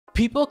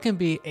People can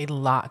be a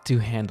lot to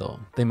handle.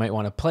 They might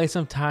want to play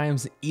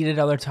sometimes, eat at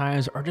other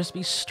times, or just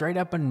be straight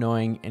up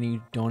annoying and you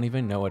don't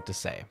even know what to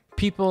say.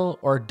 People,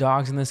 or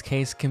dogs in this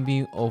case, can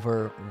be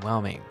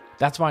overwhelming.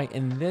 That's why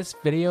in this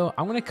video,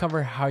 I'm going to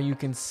cover how you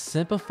can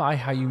simplify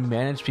how you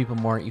manage people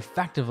more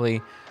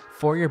effectively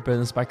for your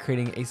business by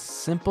creating a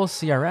simple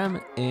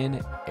CRM in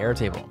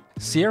Airtable.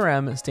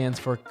 CRM stands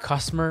for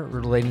Customer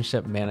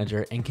Relationship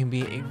Manager and can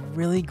be a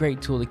really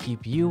great tool to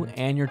keep you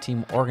and your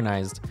team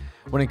organized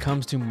when it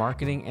comes to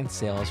marketing and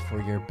sales for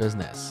your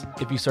business.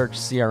 If you search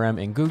CRM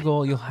in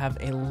Google, you'll have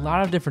a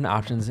lot of different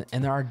options,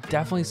 and there are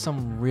definitely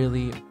some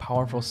really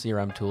powerful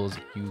CRM tools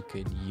you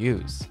could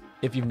use.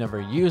 If you've never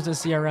used a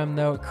CRM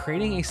though,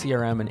 creating a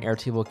CRM in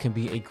Airtable can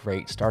be a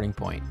great starting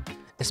point,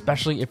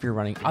 especially if you're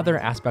running other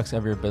aspects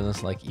of your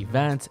business like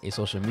events, a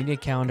social media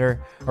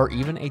calendar, or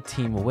even a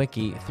team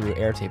wiki through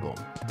Airtable.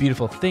 The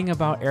beautiful thing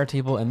about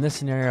Airtable in this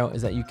scenario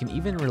is that you can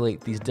even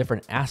relate these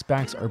different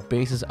aspects or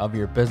bases of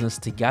your business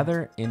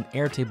together in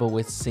Airtable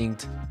with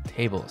synced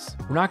tables.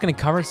 We're not going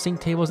to cover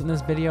synced tables in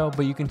this video,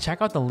 but you can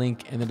check out the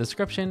link in the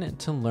description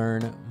to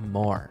learn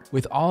more.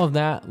 With all of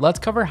that, let's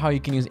cover how you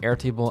can use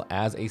Airtable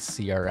as a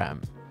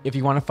CRM. If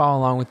you want to follow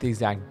along with the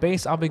exact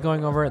base I'll be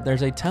going over,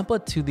 there's a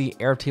template to the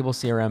Airtable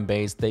CRM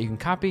base that you can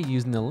copy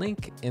using the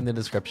link in the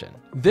description.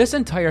 This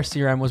entire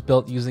CRM was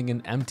built using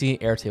an empty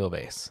Airtable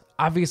base.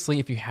 Obviously,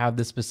 if you have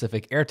this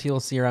specific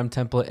Airtable CRM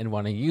template and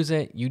want to use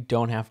it, you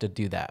don't have to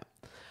do that.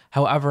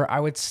 However,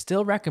 I would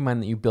still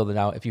recommend that you build it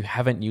out if you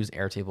haven't used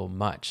Airtable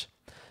much.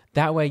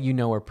 That way you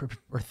know where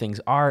things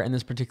are in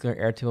this particular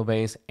Airtable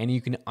base and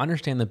you can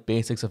understand the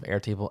basics of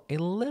Airtable a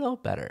little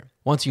better.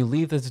 Once you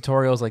leave the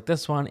tutorials like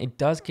this one, it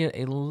does get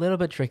a little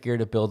bit trickier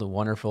to build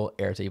wonderful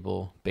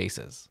Airtable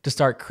bases. To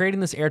start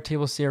creating this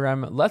Airtable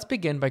CRM, let's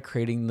begin by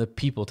creating the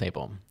people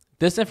table.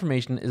 This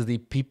information is the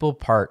people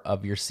part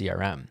of your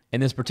CRM.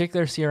 In this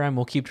particular CRM,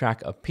 we'll keep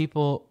track of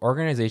people,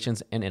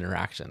 organizations, and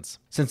interactions.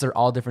 Since they're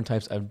all different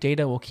types of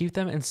data, we'll keep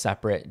them in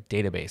separate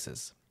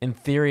databases. In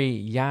theory,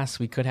 yes,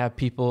 we could have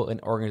people and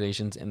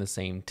organizations in the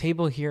same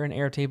table here in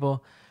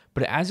Airtable,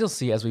 but as you'll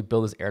see as we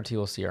build this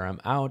Airtable CRM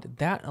out,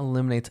 that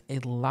eliminates a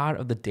lot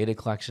of the data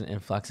collection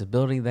and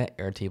flexibility that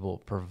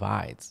Airtable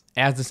provides.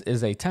 As this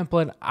is a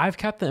template, I've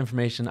kept the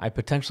information I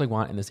potentially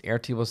want in this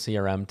Airtable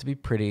CRM to be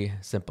pretty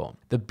simple.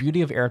 The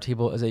beauty of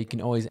Airtable is that you can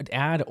always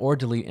add or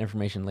delete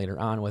information later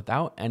on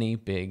without any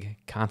big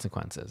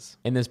consequences.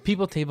 In this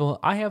people table,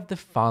 I have the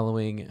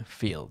following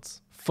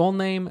fields: full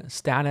name,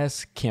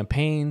 status,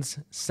 campaigns,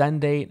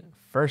 send date,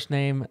 first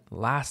name,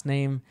 last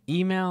name,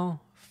 email,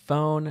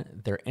 phone,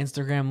 their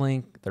Instagram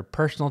link, their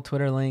personal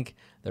Twitter link,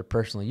 their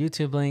personal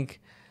YouTube link,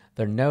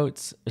 their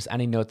notes, just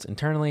any notes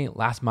internally,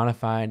 last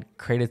modified,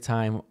 created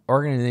time,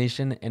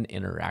 organization, and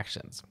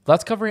interactions.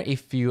 Let's cover a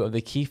few of the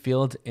key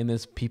fields in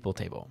this people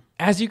table.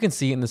 As you can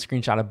see in the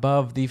screenshot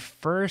above, the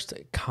first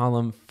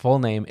column, full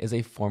name, is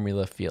a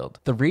formula field.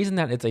 The reason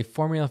that it's a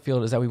formula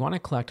field is that we want to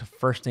collect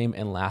first name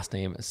and last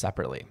name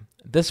separately.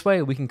 This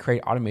way we can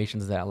create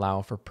automations that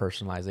allow for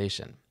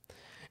personalization.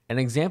 An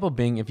example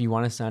being, if you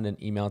want to send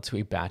an email to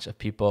a batch of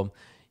people,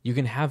 you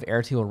can have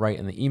Airtable write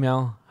in the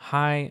email,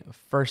 "Hi,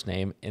 first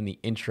name," in the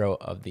intro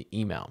of the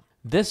email.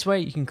 This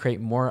way you can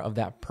create more of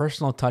that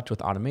personal touch with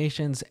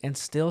automations and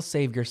still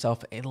save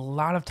yourself a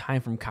lot of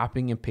time from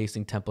copying and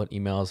pasting template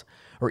emails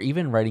or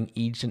even writing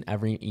each and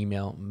every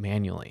email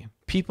manually.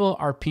 People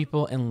are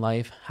people and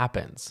life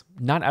happens.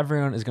 Not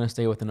everyone is going to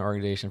stay with an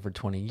organization for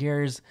 20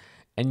 years,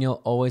 and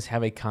you'll always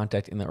have a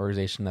contact in the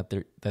organization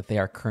that they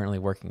are currently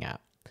working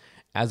at.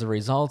 As a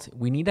result,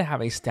 we need to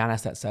have a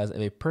status that says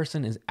if a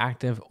person is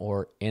active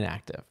or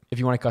inactive. If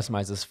you want to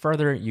customize this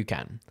further, you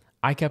can.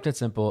 I kept it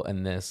simple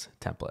in this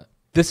template.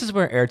 This is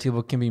where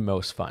Airtable can be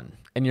most fun.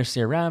 In your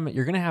CRM,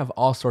 you're going to have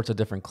all sorts of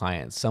different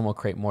clients. Some will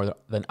create more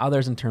than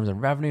others in terms of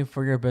revenue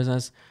for your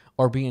business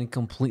or be in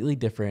completely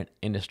different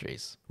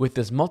industries. With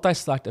this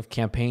multi-select of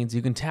campaigns,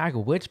 you can tag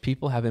which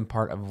people have been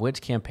part of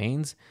which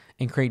campaigns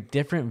and create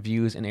different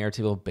views in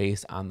Airtable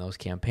based on those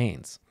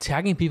campaigns.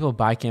 Tagging people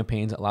by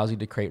campaigns allows you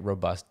to create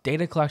robust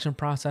data collection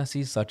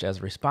processes such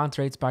as response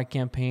rates by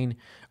campaign,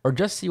 or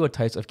just see what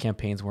types of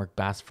campaigns work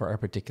best for a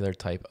particular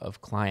type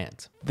of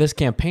client. This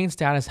campaign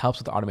status helps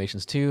with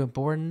automations too,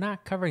 but we're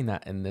not covering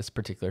that in this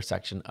particular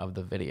section of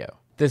the video.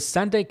 This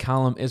send date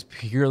column is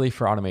purely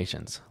for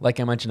automations. Like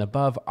I mentioned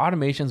above,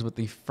 automations with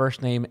the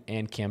first name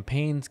and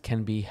campaigns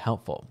can be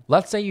helpful.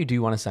 Let's say you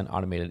do want to send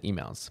automated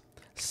emails.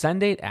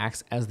 Send date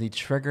acts as the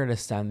trigger to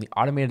send the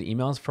automated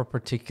emails for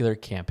particular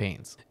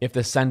campaigns. If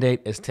the send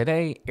date is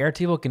today,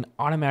 Airtable can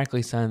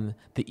automatically send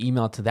the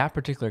email to that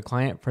particular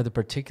client for the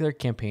particular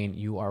campaign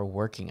you are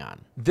working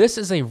on. This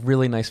is a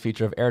really nice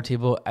feature of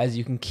Airtable, as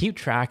you can keep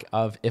track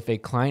of if a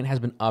client has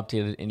been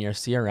updated in your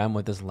CRM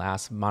with this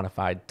last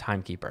modified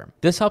timekeeper.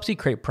 This helps you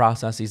create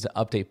processes to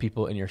update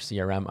people in your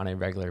CRM on a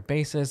regular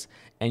basis,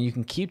 and you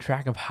can keep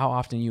track of how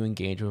often you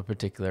engage with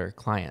particular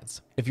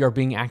clients. If you're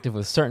being active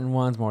with certain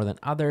ones more than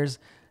others,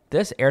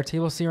 this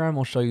Airtable CRM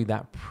will show you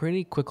that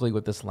pretty quickly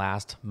with this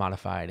last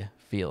modified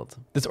field.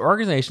 This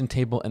organization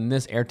table in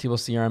this Airtable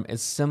CRM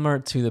is similar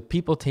to the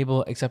people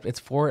table, except it's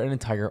for an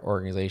entire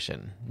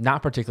organization,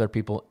 not particular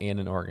people in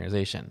an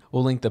organization.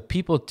 We'll link the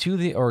people to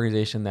the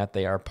organization that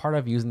they are part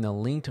of using the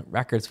linked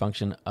records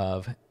function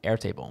of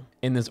Airtable.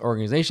 In this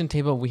organization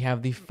table, we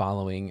have the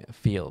following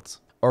fields: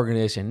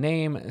 organization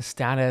name,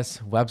 status,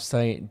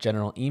 website,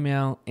 general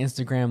email,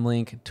 Instagram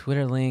link,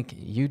 Twitter link,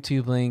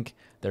 YouTube link,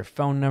 their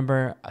phone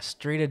number, a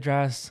street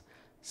address,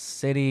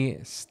 city,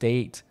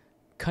 state,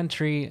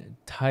 country,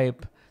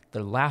 type,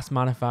 their last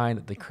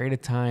modified, the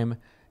created time,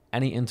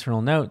 any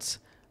internal notes,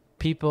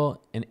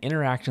 people, and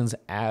interactions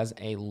as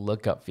a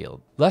lookup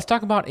field. Let's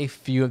talk about a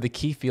few of the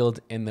key fields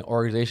in the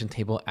organization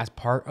table as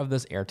part of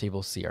this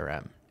Airtable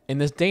CRM. In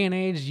this day and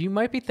age, you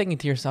might be thinking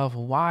to yourself,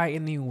 why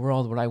in the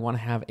world would I want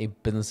to have a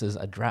business's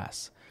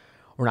address?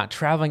 We're not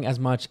traveling as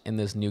much in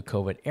this new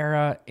COVID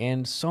era,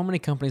 and so many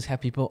companies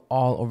have people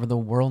all over the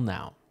world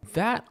now.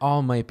 That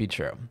all might be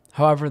true.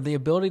 However, the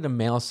ability to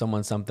mail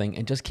someone something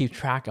and just keep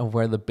track of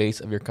where the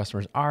base of your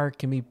customers are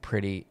can be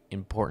pretty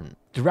important.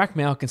 Direct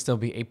mail can still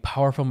be a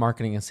powerful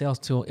marketing and sales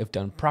tool if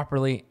done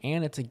properly,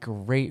 and it's a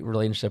great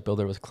relationship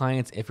builder with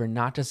clients if you're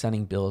not just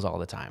sending bills all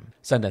the time.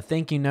 Send a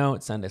thank you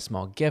note, send a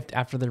small gift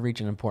after they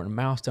reach an important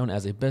milestone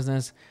as a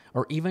business,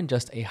 or even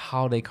just a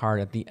holiday card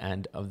at the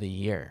end of the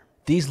year.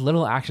 These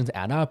little actions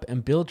add up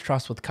and build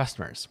trust with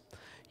customers.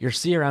 Your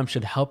CRM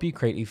should help you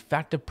create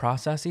effective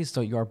processes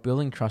so you are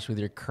building trust with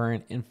your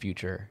current and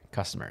future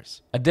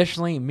customers.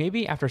 Additionally,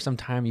 maybe after some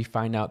time you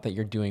find out that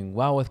you're doing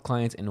well with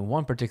clients in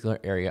one particular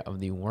area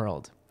of the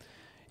world.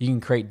 You can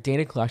create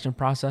data collection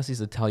processes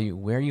to tell you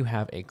where you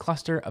have a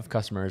cluster of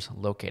customers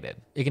located.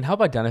 It can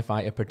help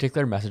identify if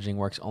particular messaging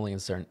works only in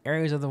certain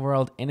areas of the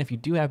world, and if you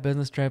do have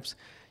business trips,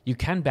 you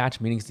can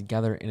batch meetings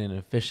together in an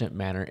efficient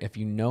manner if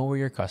you know where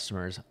your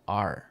customers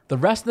are. The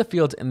rest of the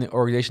fields in the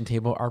organization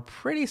table are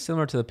pretty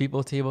similar to the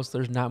people table, so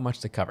there's not much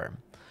to cover.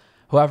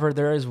 However,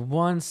 there is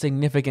one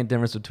significant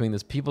difference between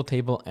this people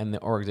table and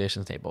the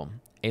organizations table: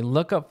 a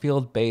lookup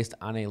field based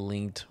on a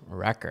linked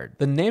record.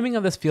 The naming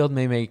of this field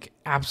may make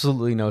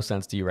absolutely no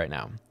sense to you right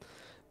now.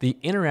 The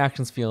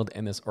interactions field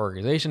in this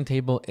organization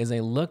table is a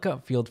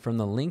lookup field from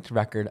the linked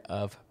record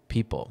of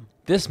people.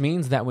 This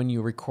means that when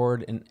you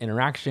record an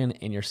interaction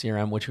in your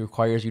CRM, which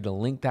requires you to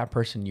link that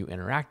person you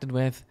interacted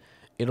with,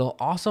 it'll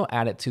also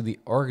add it to the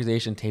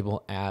organization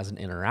table as an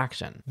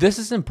interaction. This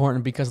is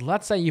important because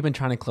let's say you've been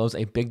trying to close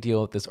a big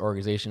deal with this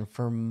organization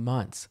for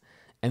months,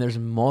 and there's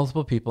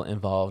multiple people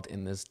involved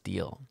in this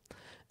deal.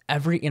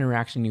 Every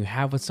interaction you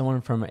have with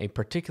someone from a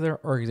particular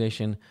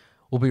organization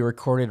will be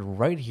recorded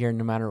right here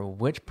no matter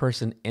which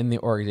person in the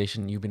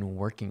organization you've been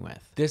working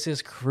with. This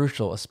is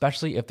crucial,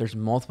 especially if there's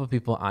multiple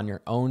people on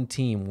your own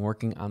team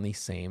working on the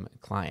same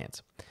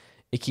client.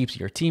 It keeps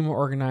your team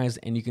organized,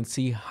 and you can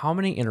see how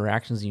many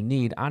interactions you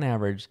need on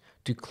average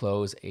to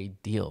close a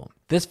deal.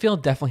 This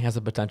field definitely has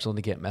the potential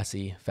to get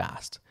messy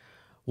fast.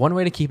 One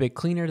way to keep it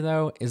cleaner,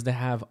 though, is to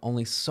have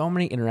only so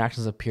many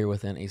interactions appear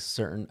within a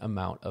certain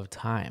amount of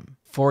time.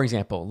 For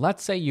example,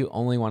 let's say you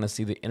only want to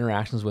see the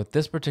interactions with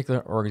this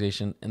particular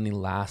organization in the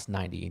last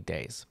 90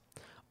 days.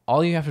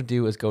 All you have to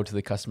do is go to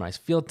the customized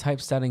field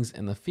type settings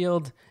in the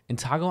field and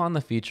toggle on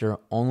the feature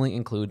only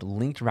include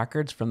linked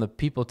records from the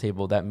people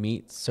table that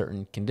meet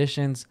certain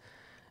conditions,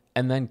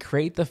 and then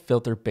create the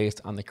filter based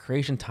on the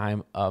creation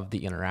time of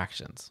the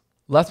interactions.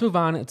 Let's move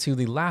on to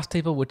the last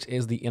table, which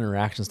is the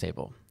interactions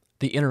table.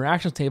 The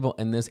interactions table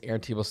in this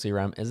Airtable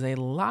CRM is a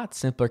lot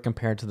simpler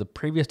compared to the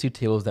previous two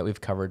tables that we've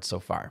covered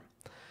so far.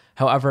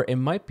 However, it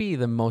might be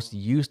the most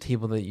used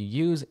table that you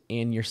use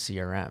in your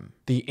CRM.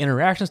 The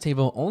interactions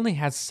table only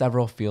has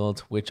several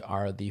fields, which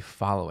are the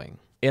following: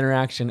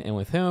 interaction and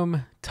with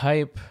whom,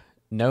 type,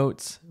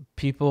 notes,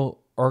 people,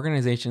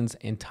 organizations,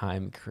 and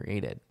time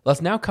created.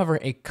 Let's now cover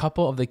a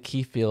couple of the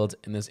key fields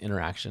in this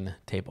interaction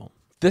table.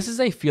 This is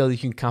a field you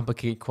can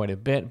complicate quite a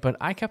bit, but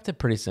I kept it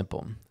pretty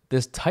simple.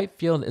 This type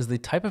field is the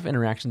type of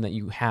interaction that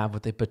you have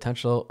with a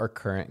potential or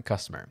current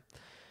customer.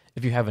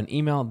 If you have an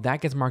email, that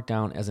gets marked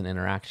down as an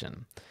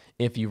interaction.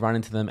 If you run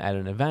into them at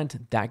an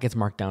event, that gets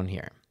marked down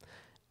here.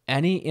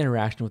 Any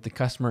interaction with the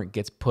customer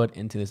gets put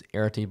into this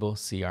Airtable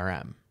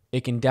CRM.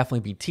 It can definitely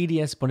be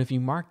tedious, but if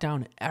you mark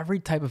down every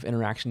type of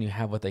interaction you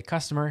have with a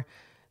customer,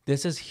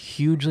 this is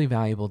hugely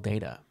valuable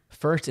data.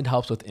 First, it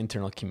helps with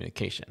internal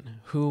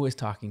communication. Who is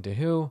talking to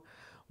who?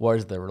 What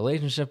is the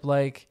relationship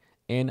like?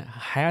 And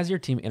has your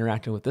team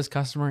interacted with this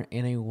customer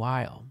in a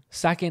while?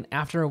 Second,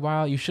 after a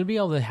while, you should be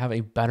able to have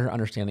a better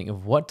understanding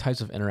of what types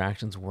of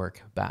interactions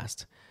work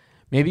best.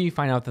 Maybe you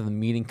find out that the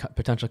meeting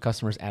potential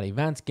customers at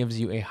events gives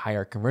you a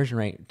higher conversion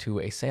rate to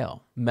a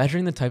sale.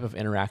 Measuring the type of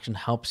interaction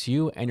helps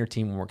you and your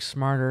team work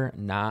smarter,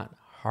 not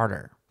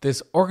harder.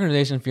 This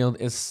organization field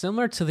is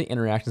similar to the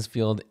interactions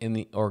field in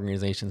the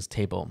organizations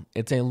table.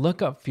 It's a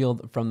lookup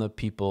field from the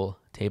people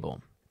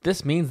table.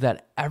 This means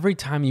that every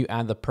time you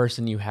add the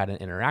person you had an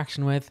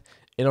interaction with,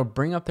 it'll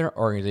bring up their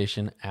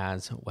organization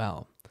as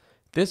well.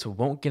 This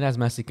won't get as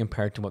messy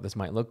compared to what this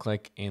might look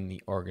like in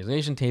the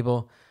organization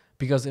table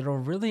because it'll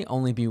really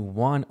only be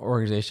one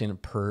organization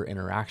per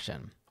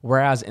interaction.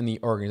 Whereas in the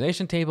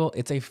organization table,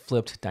 it's a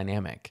flipped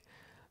dynamic.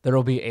 There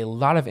will be a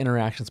lot of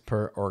interactions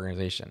per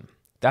organization.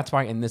 That's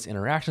why in this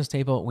interactions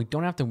table, we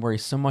don't have to worry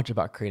so much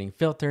about creating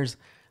filters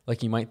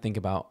like you might think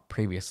about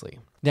previously.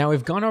 Now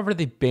we've gone over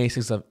the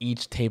basics of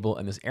each table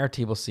in this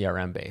Airtable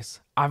CRM base.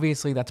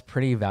 Obviously that's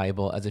pretty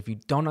valuable, as if you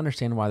don't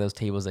understand why those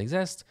tables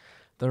exist,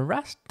 the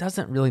rest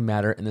doesn't really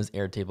matter in this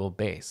Airtable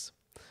base.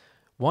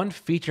 One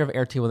feature of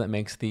Airtable that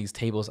makes these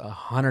tables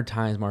 100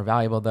 times more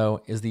valuable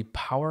though is the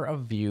power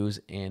of views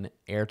in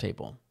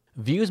Airtable.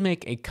 Views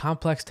make a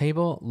complex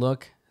table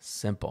look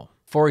simple.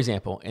 For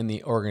example, in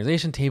the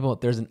organization table,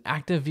 there's an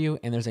active view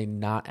and there's a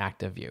not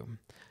active view.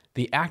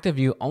 The active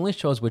view only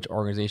shows which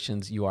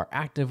organizations you are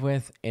active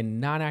with,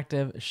 and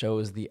non-active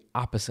shows the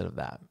opposite of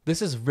that.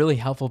 This is really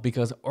helpful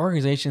because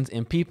organizations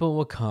and people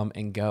will come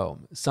and go.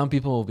 Some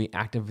people will be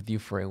active with you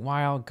for a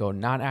while, go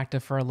not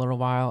active for a little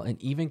while,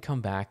 and even come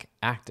back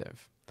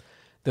active.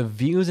 The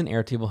views in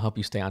Airtable help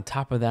you stay on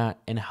top of that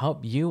and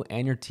help you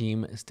and your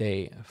team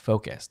stay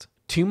focused.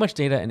 Too much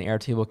data in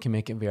Airtable can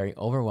make it very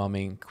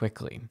overwhelming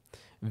quickly.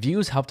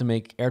 Views help to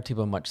make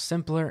Airtable much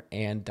simpler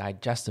and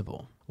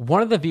digestible.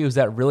 One of the views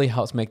that really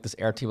helps make this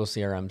Airtable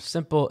CRM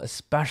simple,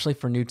 especially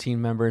for new team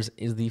members,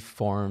 is the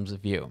forms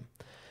view.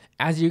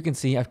 As you can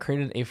see, I've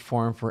created a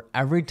form for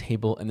every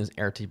table in this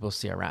Airtable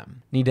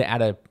CRM. Need to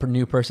add a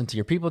new person to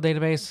your people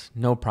database?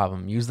 No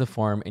problem. Use the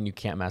form and you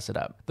can't mess it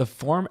up. The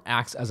form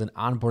acts as an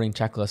onboarding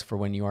checklist for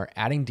when you are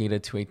adding data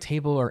to a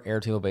table or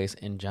Airtable base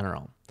in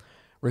general.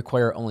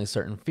 Require only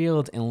certain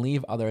fields and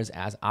leave others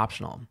as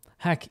optional.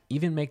 Heck,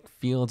 even make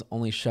fields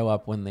only show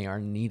up when they are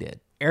needed.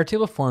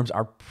 Airtable forms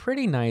are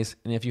pretty nice,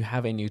 and if you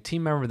have a new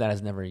team member that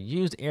has never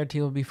used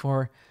Airtable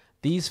before,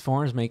 these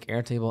forms make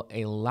Airtable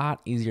a lot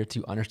easier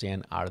to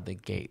understand out of the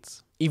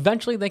gates.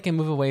 Eventually, they can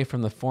move away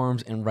from the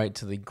forms and right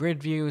to the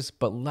grid views,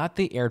 but let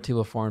the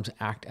Airtable forms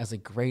act as a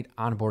great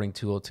onboarding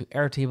tool to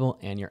Airtable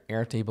and your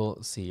Airtable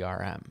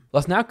CRM.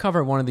 Let's now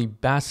cover one of the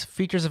best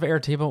features of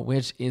Airtable,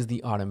 which is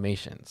the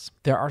automations.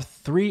 There are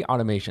 3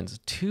 automations.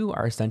 2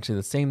 are essentially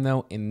the same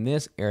though in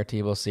this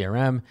Airtable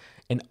CRM,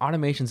 and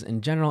automations in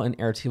general in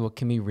Airtable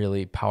can be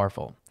really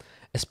powerful,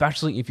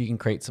 especially if you can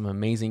create some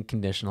amazing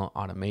conditional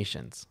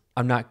automations.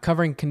 I'm not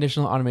covering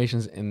conditional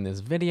automations in this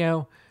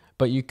video,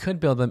 but you could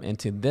build them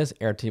into this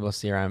Airtable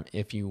CRM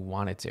if you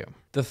wanted to.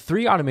 The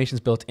 3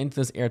 automations built into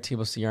this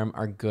Airtable CRM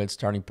are good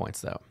starting points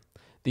though.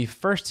 The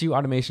first 2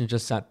 automations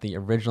just set the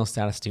original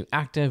status to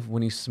active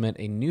when you submit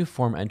a new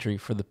form entry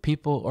for the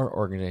people or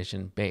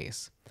organization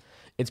base.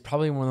 It's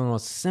probably one of the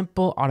most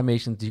simple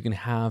automations you can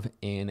have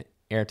in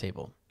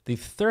Airtable. The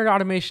third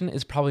automation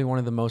is probably one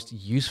of the most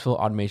useful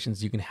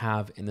automations you can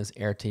have in this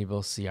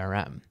Airtable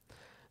CRM.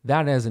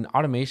 That is an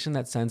automation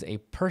that sends a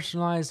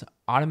personalized,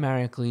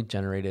 automatically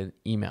generated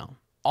email.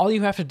 All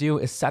you have to do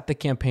is set the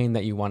campaign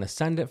that you want to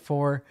send it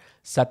for,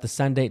 set the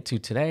send date to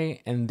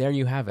today, and there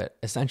you have it,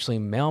 essentially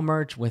mail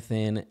merge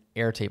within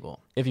Airtable.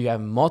 If you have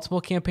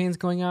multiple campaigns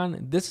going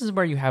on, this is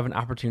where you have an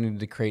opportunity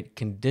to create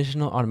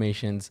conditional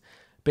automations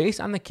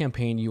based on the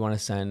campaign you want to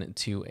send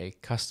to a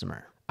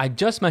customer. I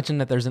just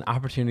mentioned that there's an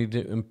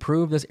opportunity to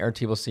improve this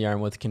Airtable CRM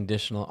with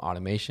conditional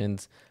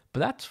automations, but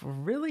that's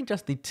really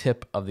just the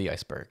tip of the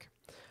iceberg.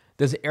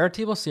 This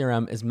Airtable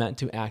CRM is meant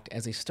to act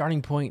as a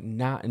starting point,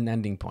 not an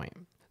ending point.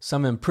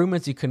 Some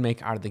improvements you could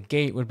make out of the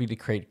gate would be to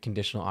create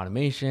conditional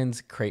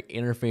automations, create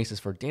interfaces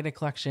for data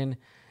collection,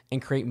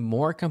 and create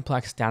more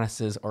complex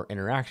statuses or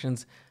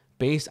interactions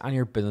based on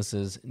your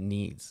business's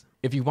needs.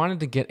 If you wanted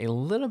to get a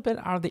little bit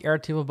out of the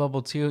Airtable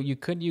bubble too, you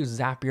could use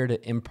Zapier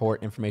to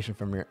import information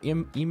from your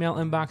email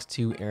inbox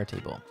to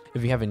Airtable.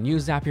 If you haven't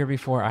used Zapier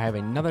before, I have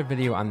another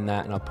video on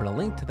that, and I'll put a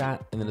link to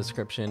that in the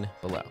description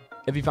below.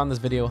 If you found this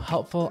video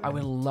helpful, I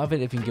would love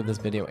it if you can give this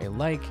video a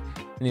like.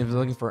 And if you're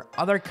looking for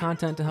other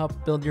content to help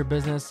build your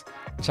business,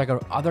 check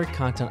out other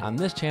content on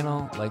this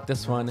channel like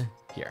this one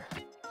here.